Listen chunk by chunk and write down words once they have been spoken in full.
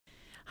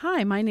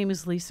Hi, my name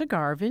is Lisa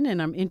Garvin,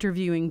 and I'm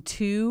interviewing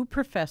two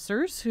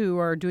professors who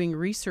are doing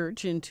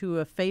research into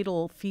a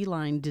fatal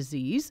feline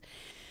disease.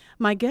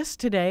 My guests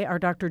today are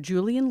Dr.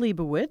 Julian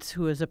Leibowitz,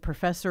 who is a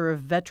professor of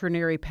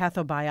veterinary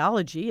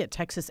pathobiology at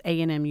Texas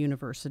A&M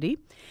University,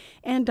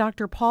 and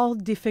Dr. Paul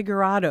de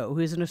Figueiredo, who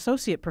is an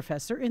associate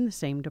professor in the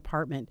same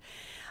department.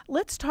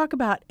 Let's talk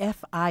about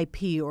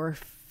FIP, or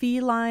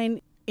Feline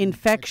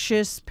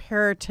Infectious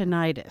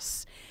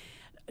Peritonitis.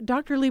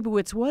 Dr.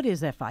 Leibowitz, what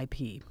is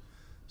FIP?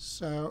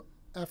 So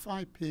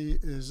FIP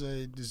is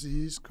a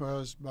disease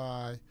caused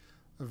by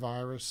a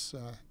virus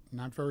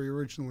not very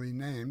originally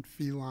named,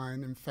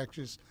 Feline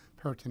Infectious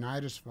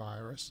Peritonitis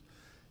virus.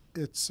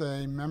 It's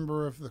a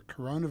member of the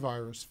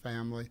coronavirus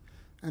family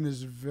and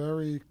is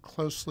very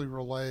closely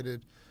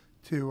related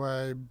to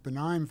a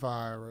benign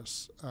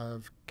virus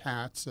of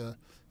cats, a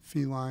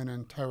feline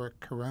enteric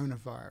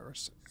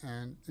coronavirus.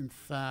 And in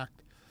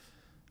fact,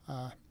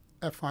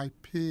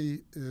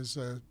 FIP is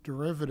a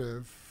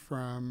derivative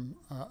from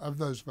of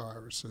those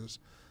viruses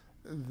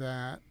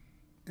that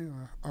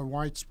are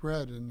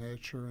widespread in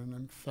nature and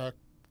infect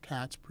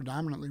cats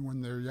predominantly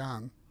when they're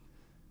young.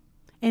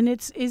 And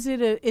is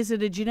it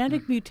a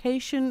genetic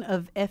mutation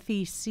of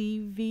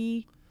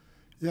FECV?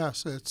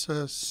 Yes, it's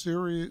a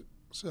series.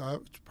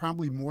 It's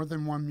probably more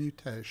than one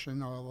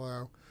mutation,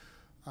 although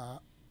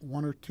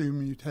one or two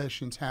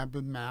mutations have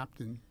been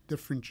mapped in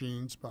different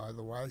genes, by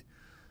the way,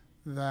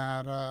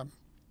 that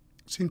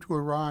seem to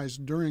arise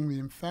during the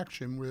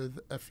infection with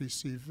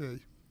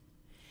FECV.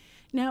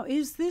 Now,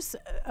 is this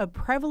a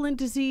prevalent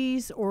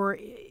disease, or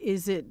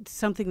is it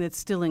something that's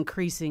still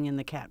increasing in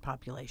the cat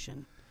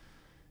population?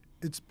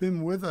 It's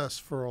been with us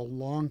for a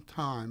long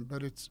time,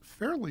 but it's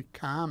fairly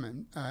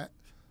common.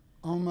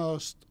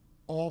 Almost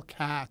all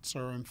cats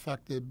are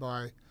infected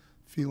by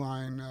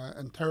feline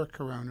enteric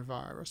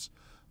coronavirus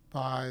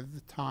by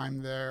the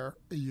time they're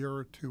a year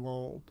or two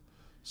old.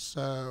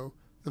 So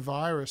the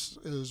virus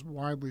is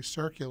widely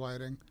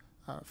circulating.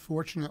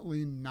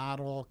 Fortunately,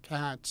 not all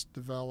cats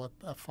develop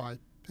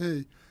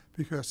FIP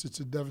because it's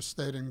a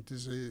devastating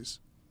disease.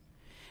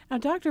 Now,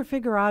 Dr.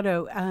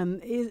 Figueiredo,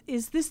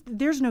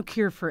 there's no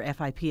cure for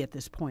FIP at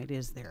this point,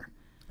 is there?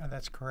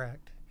 That's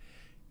correct.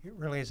 It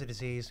really is a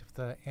disease. If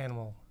the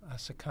animal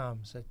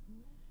succumbs,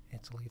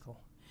 it's lethal.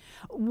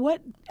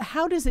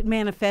 How does it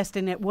manifest,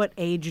 and at what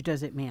age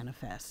does it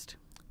manifest?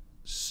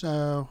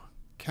 So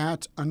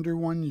cats under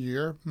 1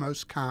 year,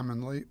 most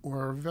commonly,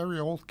 or very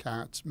old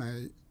cats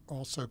may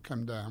also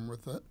come down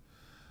with it,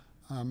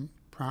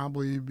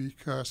 probably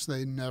because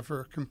they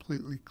never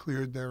completely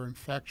cleared their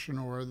infection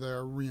or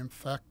they're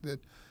reinfected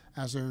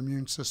as their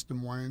immune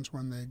system wanes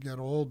when they get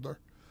older.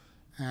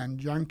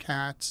 And young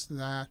cats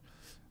that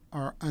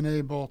are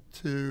unable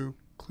to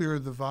clear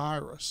the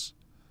virus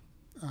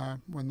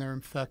when they're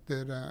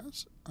infected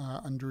as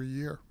under a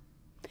year.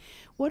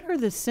 What are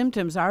the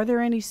symptoms? Are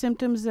there any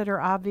symptoms that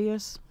are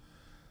obvious?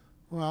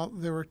 Well,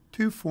 there are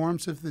two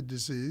forms of the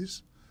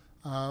disease.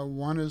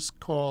 One is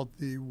called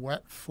the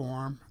wet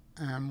form,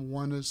 and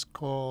one is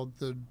called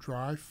the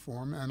dry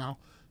form. And I'll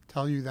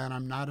tell you that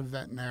I'm not a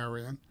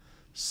veterinarian,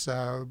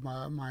 so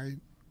my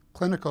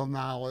clinical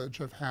knowledge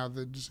of how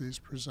the disease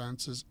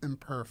presents is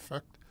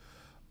imperfect.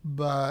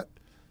 But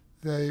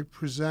they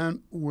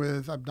present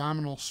with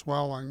abdominal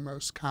swelling,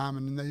 most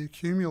common, and they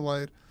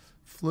accumulate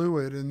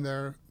fluid in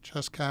their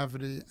chest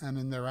cavity and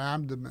in their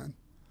abdomen.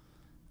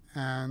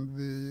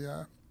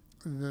 And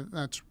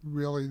that's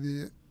really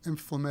the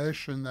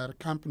inflammation that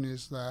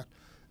accompanies that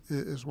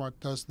is what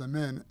does them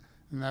in,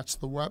 and that's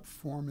the wet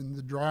form. In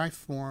the dry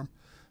form,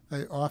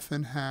 they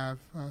often have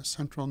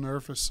central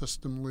nervous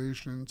system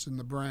lesions in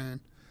the brain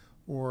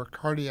or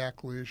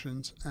cardiac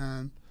lesions,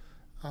 and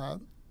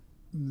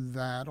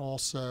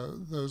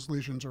those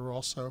lesions are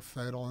also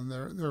fatal, and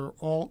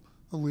all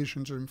the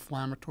lesions are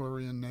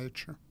inflammatory in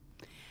nature.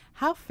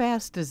 How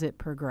fast does it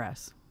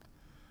progress?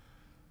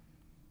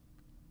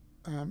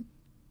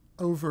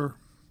 Over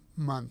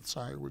months,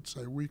 I would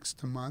say, weeks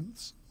to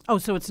months. Oh,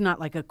 so it's not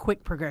like a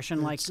quick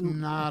progression, like a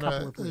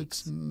couple of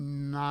weeks. It's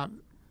not,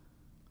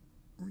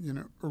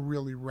 a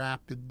really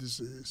rapid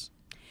disease.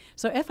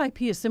 So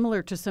FIP is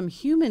similar to some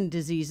human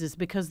diseases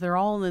because they're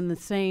all in the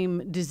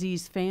same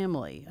disease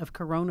family of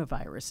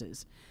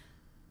coronaviruses.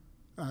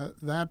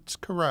 That's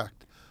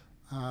correct.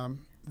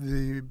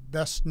 The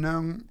best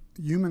known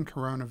human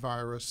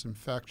coronavirus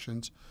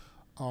infections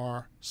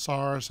are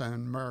SARS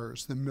and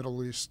MERS, the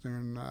Middle East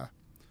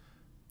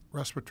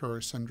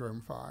Respiratory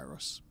Syndrome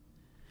virus.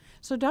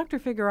 So, Dr.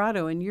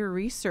 Figueiredo, in your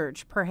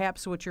research,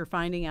 perhaps what you're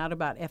finding out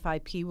about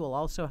FIP will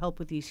also help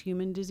with these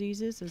human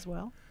diseases as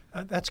well?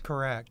 That's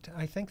correct.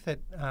 I think that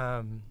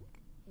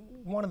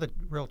one of the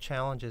real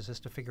challenges is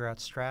to figure out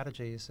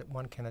strategies that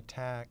one can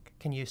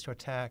use to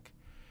attack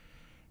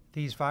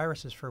these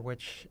viruses for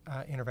which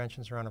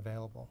interventions are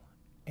unavailable.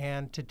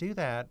 And to do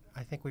that,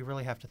 I think we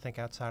really have to think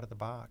outside of the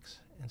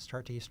box and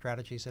start to use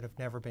strategies that have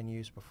never been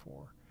used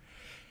before.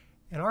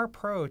 And our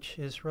approach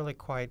is really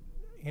quite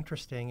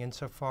interesting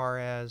insofar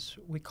as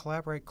we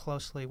collaborate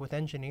closely with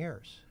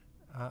engineers,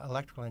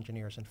 electrical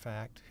engineers, in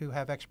fact, who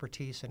have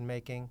expertise in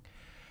making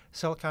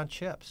silicon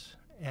chips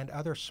and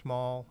other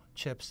small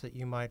chips that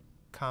you might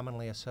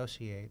commonly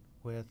associate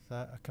with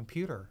a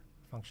computer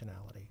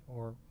functionality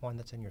or one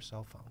that's in your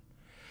cell phone.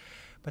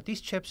 But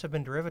these chips have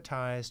been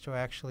derivatized to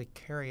actually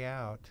carry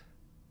out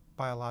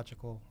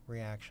biological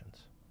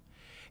reactions.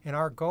 And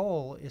our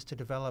goal is to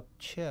develop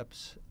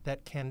chips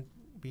that can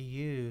be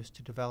used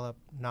to develop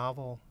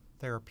novel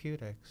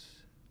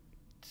therapeutics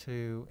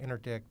to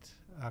interdict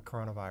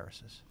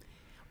coronaviruses.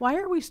 Why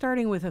are we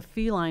starting with a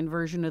feline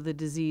version of the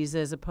disease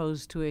as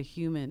opposed to a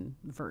human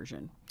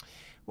version?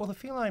 Well, the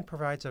feline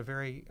provides a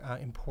very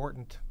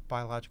important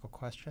biological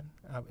question,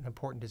 an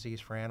important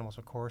disease for animals,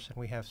 of course, and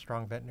we have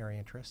strong veterinary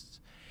interests.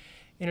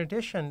 In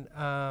addition,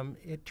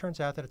 it turns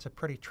out that it's a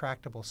pretty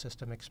tractable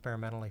system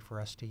experimentally for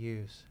us to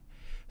use.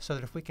 So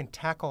that if we can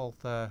tackle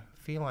the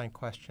feline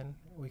question,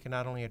 we can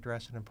not only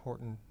address an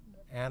important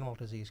animal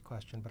disease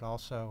question, but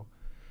also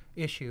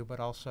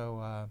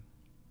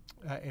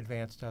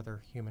advance to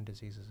other human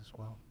diseases as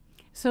well.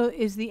 So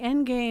is the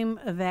end game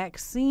a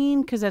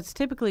vaccine? Because that's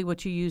typically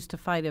what you use to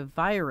fight a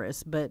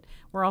virus, but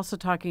we're also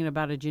talking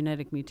about a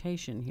genetic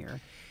mutation here.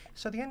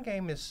 So the end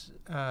game is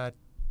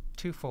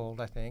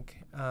twofold, I think.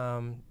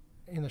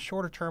 In the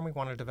shorter term, we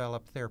want to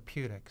develop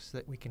therapeutics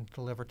that we can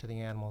deliver to the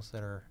animals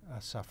that are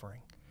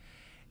suffering.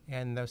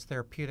 And those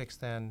therapeutics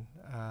then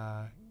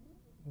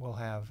will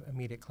have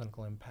immediate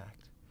clinical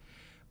impact.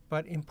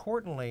 But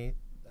importantly,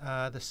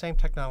 the same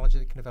technology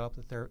that can develop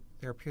the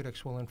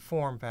therapeutics will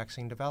inform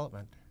vaccine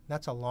development.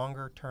 That's a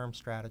longer-term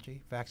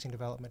strategy. Vaccine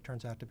development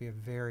turns out to be a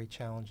very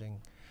challenging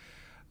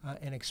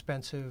and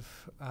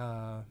expensive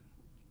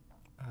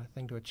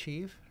thing to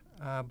achieve.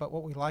 But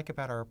what we like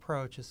about our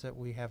approach is that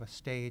we have a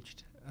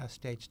staged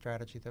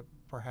strategy that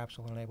perhaps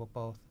will enable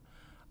both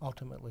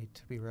ultimately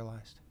to be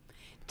realized.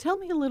 Tell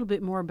me a little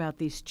bit more about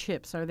these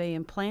chips. Are they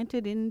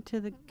implanted into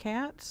the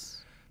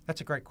cats?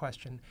 That's a great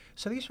question.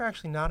 So these are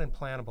actually not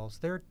implantables.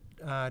 They're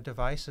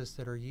devices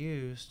that are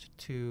used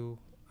to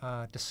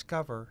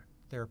discover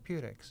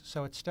therapeutics.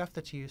 So it's stuff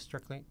that's used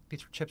strictly,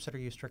 these are chips that are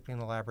used strictly in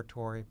the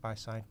laboratory by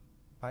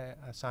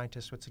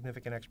scientists with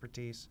significant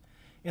expertise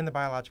in the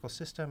biological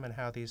system and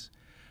how these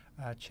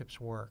chips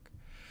work.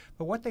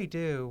 But what they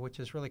do, which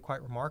is really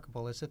quite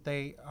remarkable, is that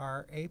they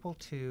are able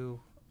to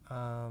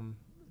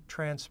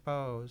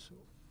transpose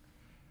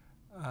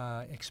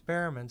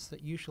experiments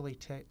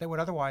that would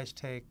otherwise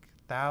take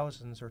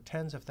thousands or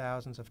tens of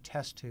thousands of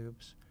test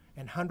tubes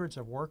and hundreds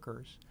of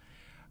workers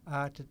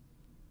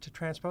to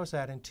transpose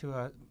that into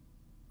a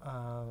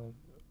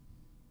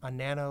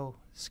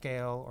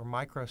nanoscale or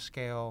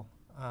microscale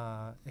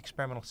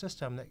experimental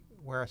system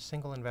where a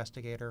single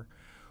investigator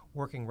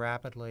working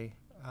rapidly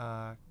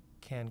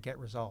can get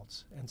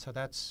results. And so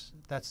that's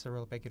the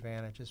real big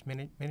advantage is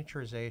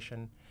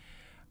miniaturization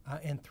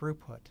and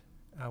throughput,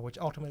 which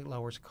ultimately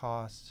lowers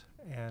costs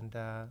and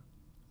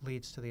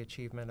leads to the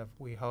achievement of,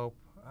 we hope,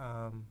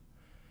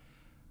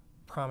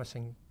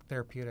 promising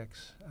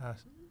therapeutics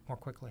more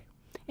quickly.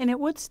 And at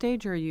what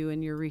stage are you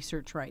in your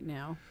research right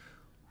now?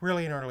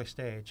 Really an early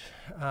stage.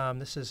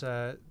 This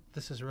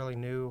is really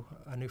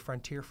a new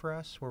frontier for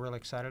us. We're really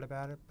excited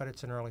about it, but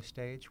it's an early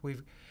stage.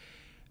 We've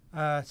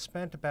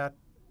spent about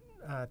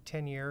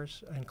 10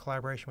 years in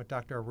collaboration with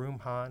Dr. Arum,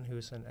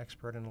 who's an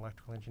expert in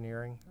electrical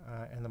engineering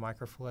and the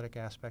microfluidic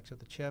aspects of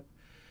the chip.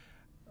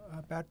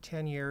 About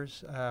 10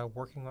 years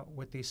working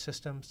with these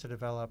systems to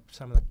develop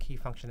some of the key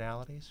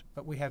functionalities,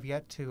 but we have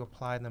yet to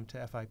apply them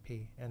to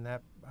FIP, and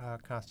that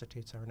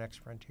constitutes our next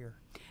frontier.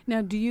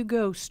 Now, do you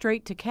go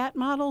straight to cat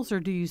models, or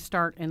do you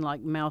start in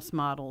like mouse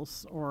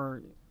models,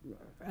 or,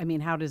 I mean,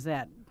 how does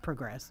that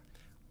progress?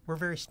 We're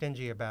very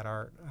stingy about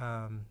our,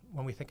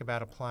 when we think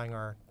about applying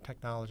our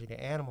technology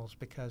to animals,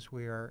 because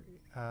we are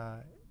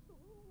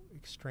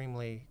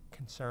extremely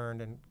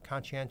concerned and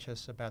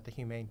conscientious about the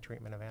humane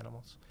treatment of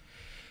animals.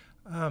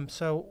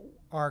 So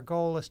our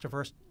goal is to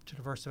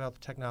develop the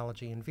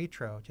technology in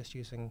vitro, just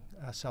using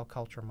cell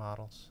culture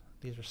models.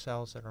 These are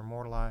cells that are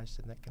immortalized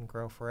and that can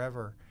grow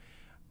forever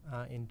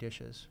in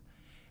dishes.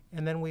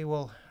 And then we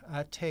will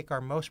take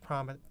our most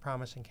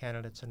promising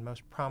candidates and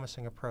most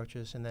promising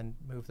approaches and then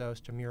move those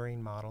to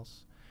murine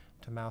models,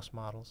 to mouse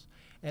models.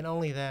 And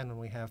only then, when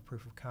we have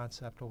proof of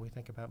concept, will we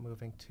think about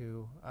moving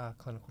to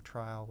clinical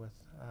trial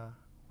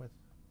with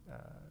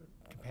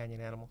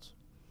companion animals.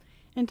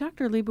 And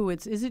Dr.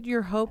 Leibowitz, is it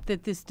your hope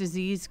that this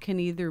disease can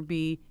either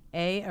be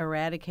A,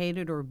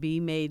 eradicated, or B,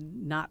 made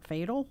not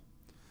fatal?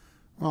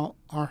 Well,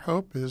 our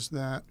hope is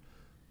that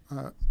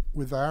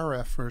with our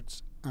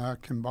efforts,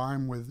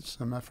 combined with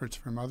some efforts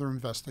from other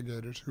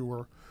investigators who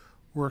are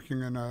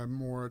working in a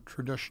more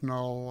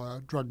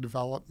traditional drug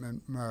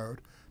development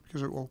mode,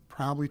 because it will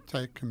probably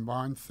take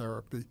combined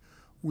therapy,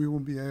 we will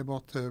be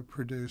able to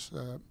produce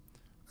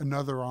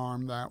another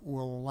arm that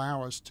will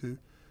allow us to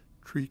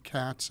treat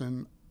cats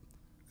and,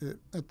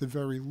 at the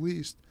very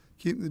least,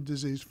 keep the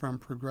disease from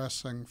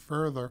progressing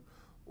further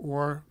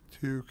or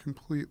to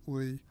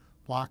completely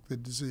block the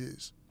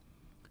disease.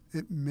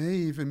 It may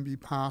even be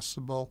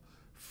possible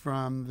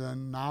from the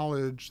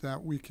knowledge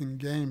that we can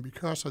gain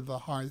because of the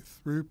high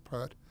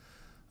throughput,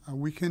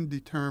 we can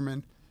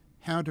determine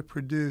how to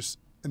produce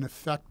an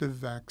effective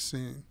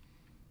vaccine.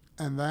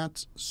 And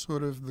that's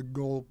sort of the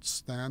gold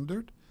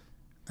standard.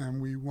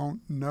 And we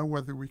won't know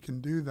whether we can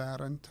do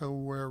that until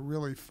we're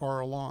really far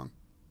along.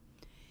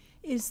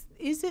 Is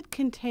it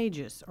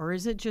contagious, or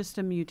is it just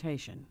a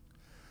mutation?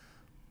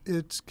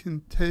 It's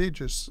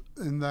contagious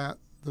in that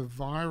the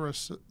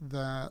virus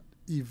that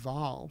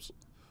evolves,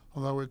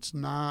 although it's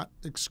not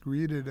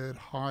excreted at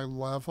high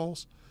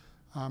levels,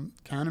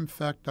 can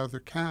infect other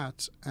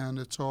cats, and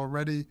it's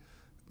already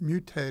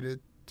mutated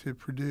to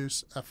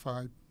produce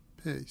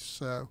FIP.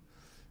 So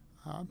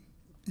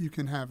you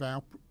can have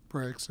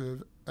outbreaks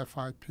of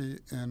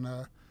FIP in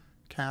a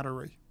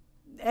cattery.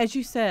 As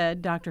you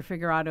said, Dr.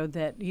 Figueiredo,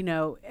 that,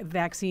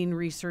 vaccine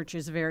research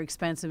is very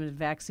expensive in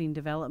vaccine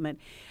development.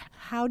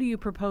 How do you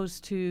propose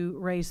to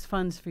raise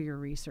funds for your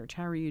research?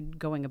 How are you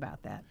going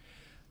about that?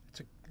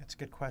 It's a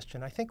good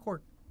question. I think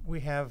we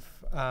have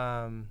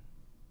a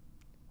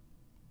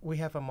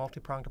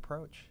multi-pronged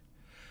approach.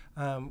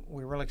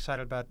 We're really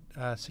excited about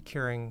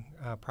securing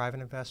private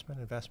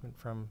investment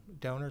from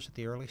donors at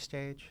the early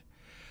stage.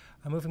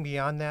 Moving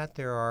beyond that,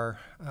 there are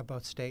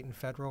both state and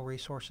federal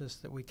resources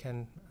that we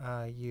can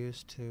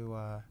use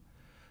to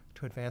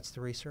advance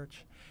the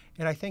research.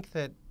 And I think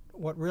that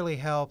what really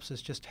helps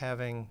is just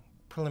having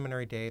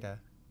preliminary data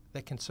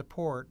that can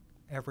support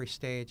every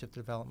stage of the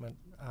development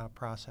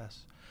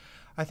process.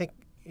 I think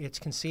it's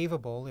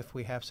conceivable, if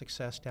we have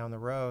success down the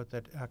road,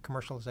 that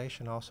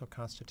commercialization also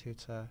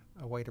constitutes a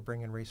way to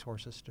bring in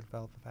resources to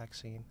develop a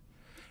vaccine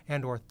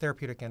and/or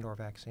therapeutic and/or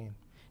vaccine.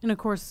 And of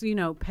course,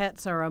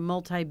 pets are a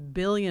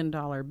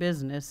multi-billion-dollar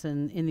business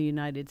in the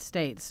United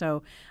States.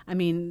 So,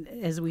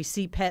 as we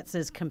see pets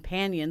as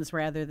companions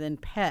rather than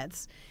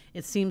pets,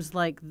 it seems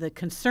like the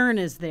concern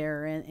is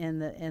there and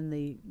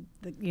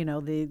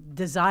the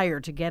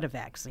desire to get a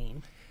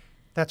vaccine.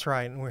 That's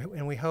right,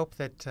 and we hope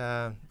that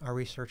our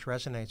research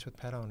resonates with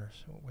pet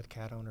owners, with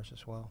cat owners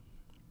as well.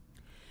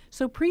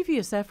 So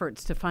previous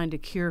efforts to find a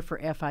cure for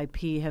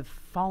FIP have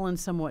fallen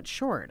somewhat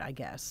short, I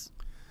guess.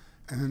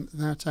 And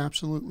that's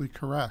absolutely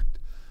correct.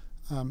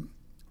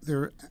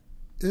 There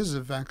is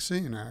a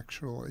vaccine,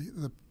 actually.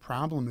 The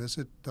problem is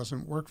it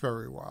doesn't work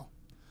very well.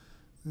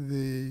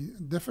 The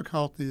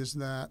difficulty is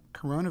that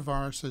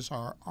coronaviruses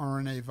are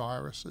RNA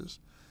viruses.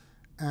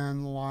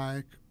 And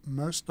like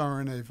most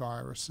RNA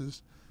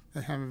viruses,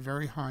 they have a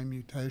very high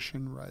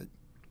mutation rate.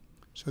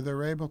 So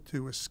they're able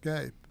to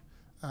escape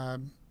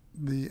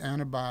the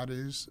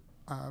antibodies,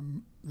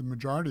 the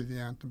majority of the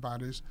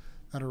antibodies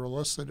that are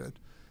elicited.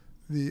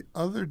 The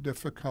other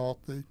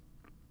difficulty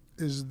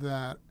is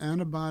that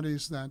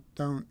antibodies that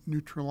don't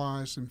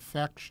neutralize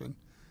infection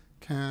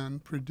can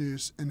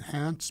produce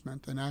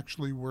enhancement and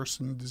actually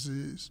worsen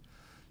disease.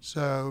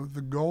 So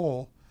the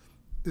goal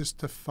is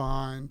to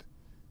find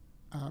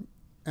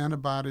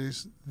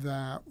antibodies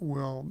that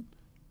will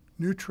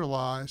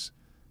neutralize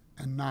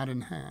and not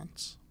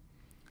enhance.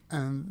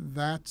 And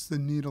that's the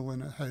needle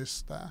in a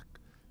haystack.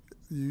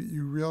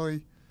 You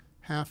really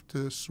have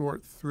to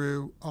sort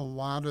through a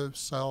lot of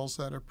cells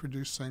that are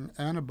producing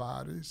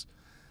antibodies,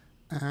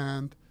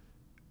 and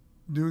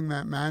doing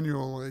that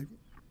manually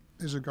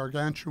is a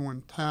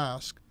gargantuan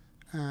task.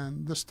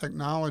 And this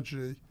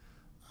technology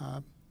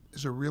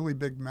is a really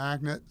big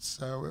magnet,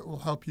 so it will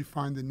help you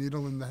find the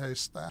needle in the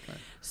haystack.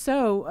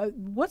 So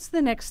what's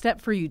the next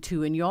step for you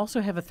two? And you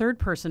also have a third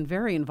person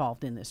very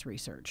involved in this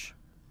research.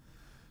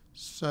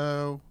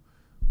 So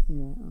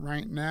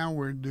right now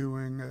we're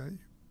doing a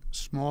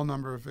small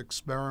number of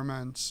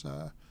experiments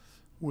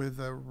with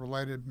a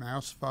related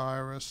mouse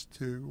virus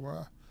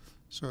to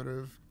sort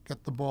of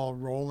get the ball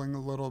rolling a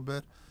little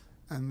bit.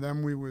 And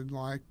then we would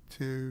like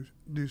to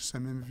do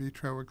some in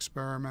vitro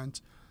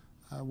experiments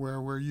where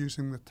we're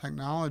using the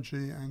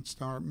technology and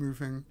start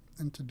moving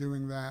into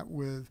doing that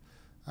with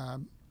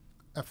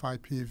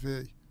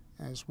FIPV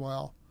as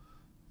well.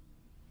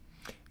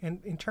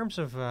 And in terms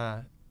of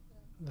the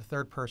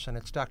third person,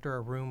 it's Dr.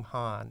 Arum.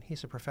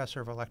 He's a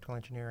professor of electrical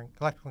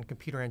and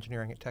computer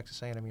engineering at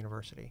Texas A&M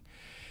University.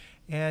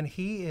 And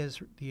he is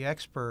the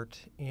expert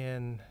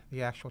in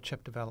the actual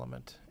chip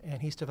development.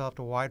 And he's developed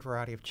a wide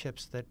variety of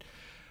chips that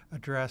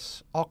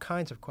address all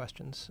kinds of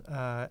questions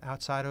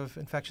outside of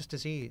infectious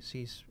disease.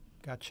 He's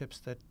got chips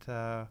that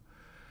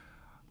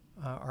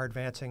are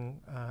advancing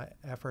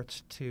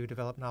efforts to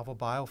develop novel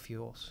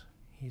biofuels.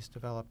 He's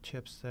developed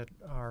chips that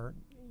are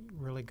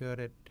really good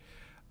at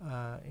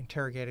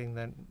interrogating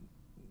the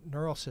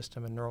neural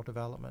system and neural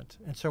development.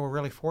 And so we're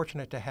really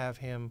fortunate to have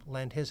him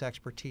lend his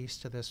expertise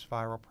to this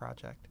viral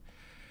project.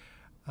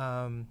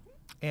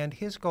 And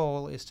his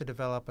goal is to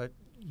develop a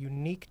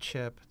unique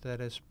chip that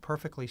is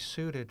perfectly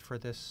suited for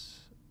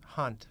this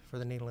hunt for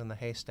the needle in the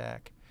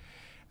haystack.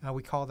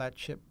 We call that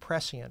chip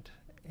prescient.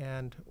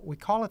 And we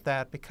call it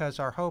that because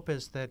our hope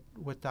is that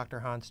with Dr.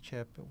 Hahn's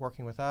chip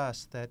working with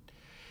us, that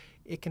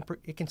it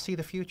can see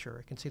the future.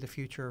 It can see the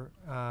future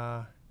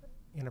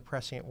in a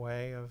prescient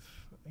way of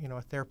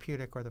a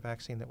therapeutic or the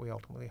vaccine that we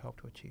ultimately hope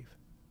to achieve.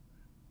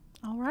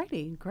 All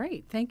righty,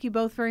 great. Thank you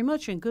both very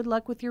much, and good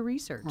luck with your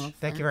research. Well,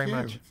 thank you very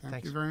much.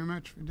 Thank you very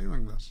much for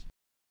doing this.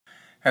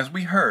 As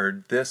we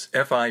heard, this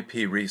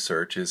FIP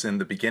research is in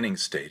the beginning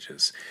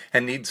stages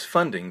and needs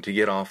funding to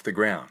get off the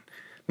ground.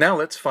 Now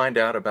let's find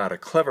out about a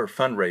clever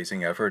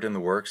fundraising effort in the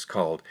works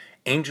called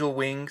Angel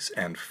Wings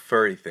and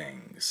Furry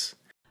Things.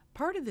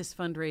 Part of this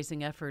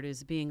fundraising effort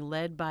is being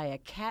led by a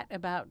cat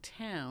about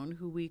town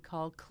who we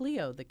call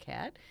Cleo the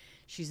cat.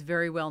 She's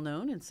very well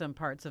known in some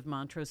parts of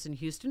Montrose and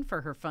Houston for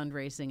her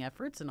fundraising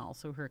efforts and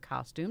also her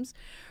costumes.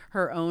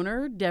 Her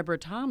owner, Deborah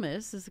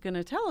Thomas, is going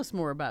to tell us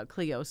more about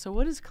Cleo. So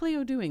what is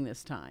Cleo doing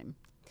this time?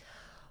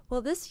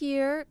 Well, this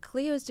year,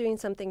 Cleo is doing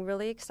something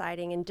really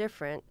exciting and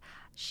different.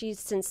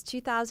 Since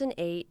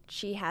 2008,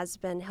 she has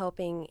been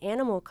helping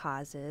animal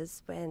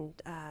causes,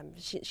 and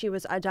she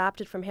was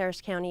adopted from Harris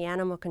County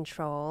Animal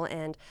Control,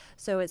 and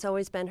so it's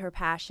always been her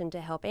passion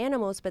to help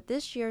animals. But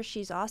this year,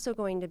 she's also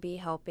going to be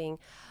helping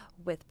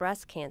with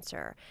breast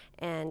cancer,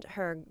 and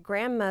her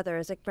grandmother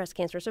is a breast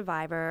cancer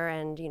survivor,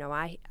 and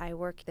I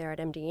work there at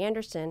MD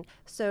Anderson,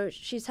 so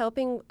she's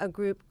helping a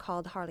group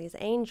called Harley's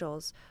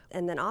Angels,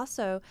 and then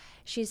also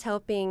she's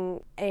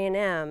helping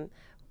A&M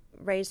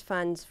raise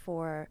funds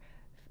for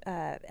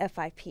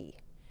FIP.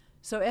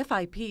 So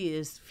FIP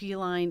is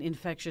Feline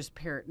Infectious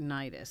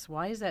Peritonitis.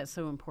 Why is that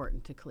so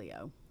important to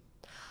Cleo?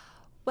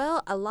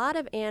 Well, a lot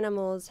of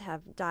animals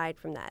have died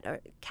from that.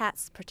 Or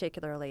cats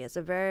particularly is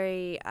a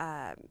very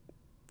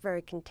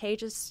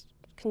contagious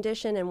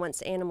condition, and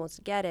once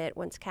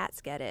cats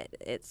get it,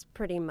 it's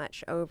pretty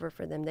much over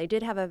for them. They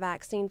did have a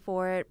vaccine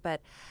for it, but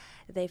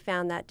they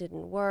found that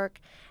didn't work.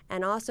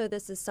 And also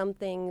this is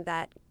something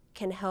that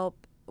can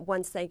help.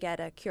 Once they get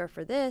a cure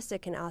for this,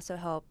 it can also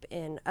help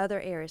in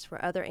other areas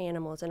for other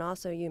animals and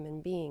also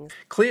human beings.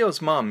 Cleo's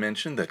mom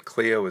mentioned that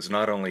Cleo is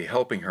not only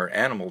helping her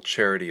animal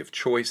charity of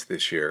choice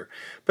this year,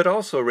 but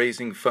also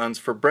raising funds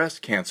for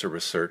breast cancer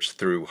research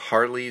through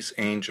Harley's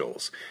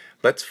Angels.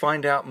 Let's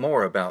find out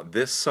more about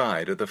this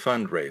side of the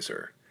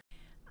fundraiser.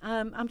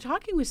 I'm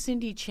talking with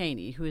Cindy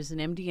Cheney, who is an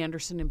MD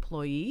Anderson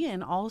employee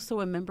and also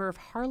a member of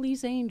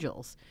Harley's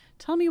Angels.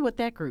 Tell me what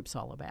that group's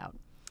all about.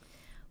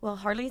 Well,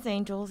 Harley's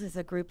Angels is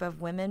a group of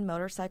women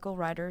motorcycle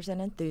riders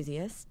and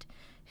enthusiasts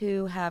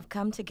who have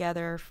come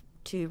together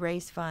to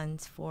raise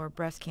funds for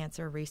breast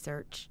cancer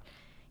research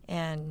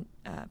and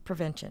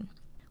prevention.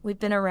 We've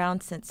been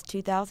around since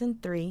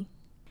 2003,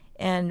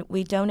 and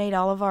we donate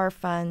all of our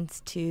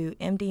funds to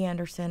MD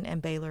Anderson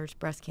and Baylor's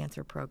breast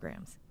cancer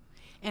programs.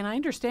 And I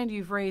understand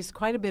you've raised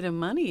quite a bit of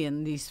money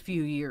in these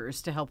few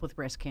years to help with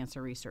breast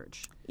cancer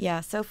research.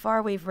 Yeah, so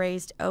far we've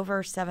raised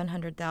over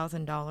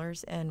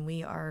 $700,000, and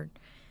we are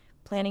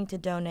planning to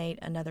donate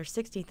another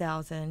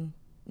 $60,000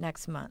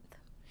 next month.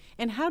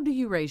 And how do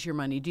you raise your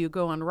money? Do you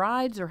go on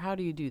rides, or how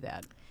do you do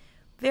that?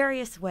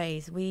 Various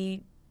ways.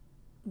 We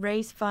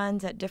raise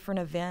funds at different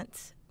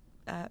events.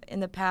 In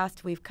the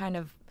past, we've kind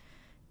of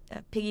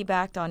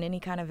piggybacked on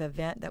any kind of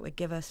event that would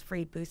give us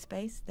free booth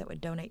space, that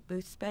would donate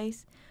booth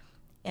space.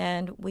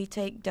 And we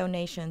take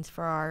donations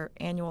for our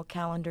annual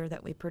calendar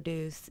that we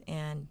produce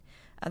and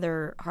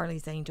other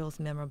Harley's Angels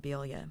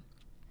memorabilia.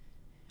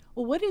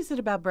 Well, what is it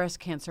about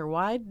breast cancer?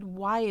 Why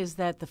is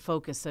that the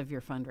focus of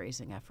your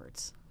fundraising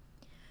efforts?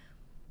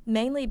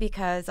 Mainly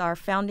because our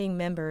founding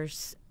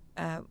members,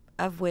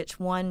 of which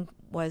one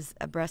was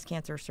a breast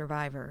cancer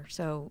survivor.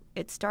 So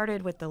it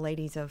started with the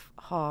Ladies of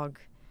Hog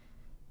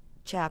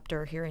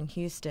chapter here in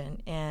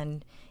Houston,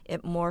 and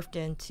it morphed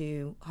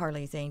into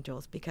Harley's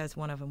Angels because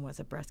one of them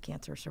was a breast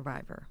cancer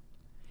survivor.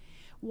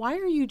 Why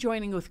are you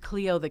joining with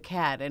Cleo the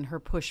cat and her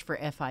push for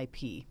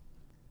FIP?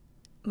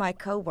 My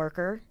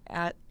coworker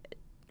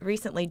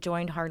recently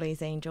joined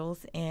Harley's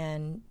Angels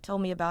and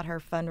told me about her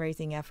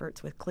fundraising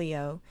efforts with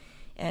Cleo,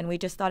 and we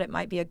just thought it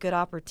might be a good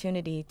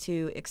opportunity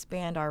to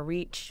expand our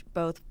reach,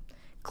 both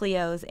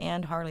Cleo's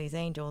and Harley's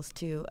Angels,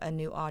 to a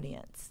new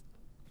audience.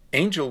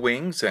 Angel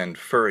Wings and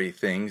Furry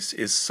Things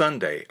is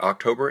Sunday,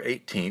 October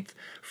 18th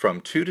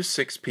from 2 to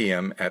 6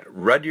 p.m. at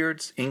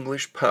Rudyard's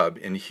English Pub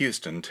in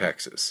Houston,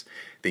 Texas.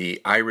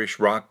 The Irish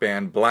rock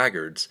band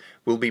Blackguards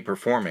will be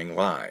performing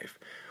live.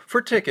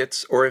 For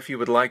tickets, or if you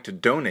would like to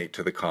donate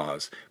to the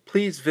cause,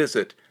 please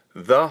visit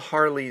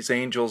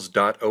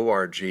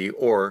theharleysangels.org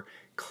or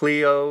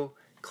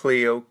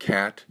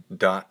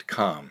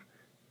cleocat.com.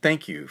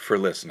 Thank you for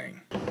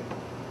listening.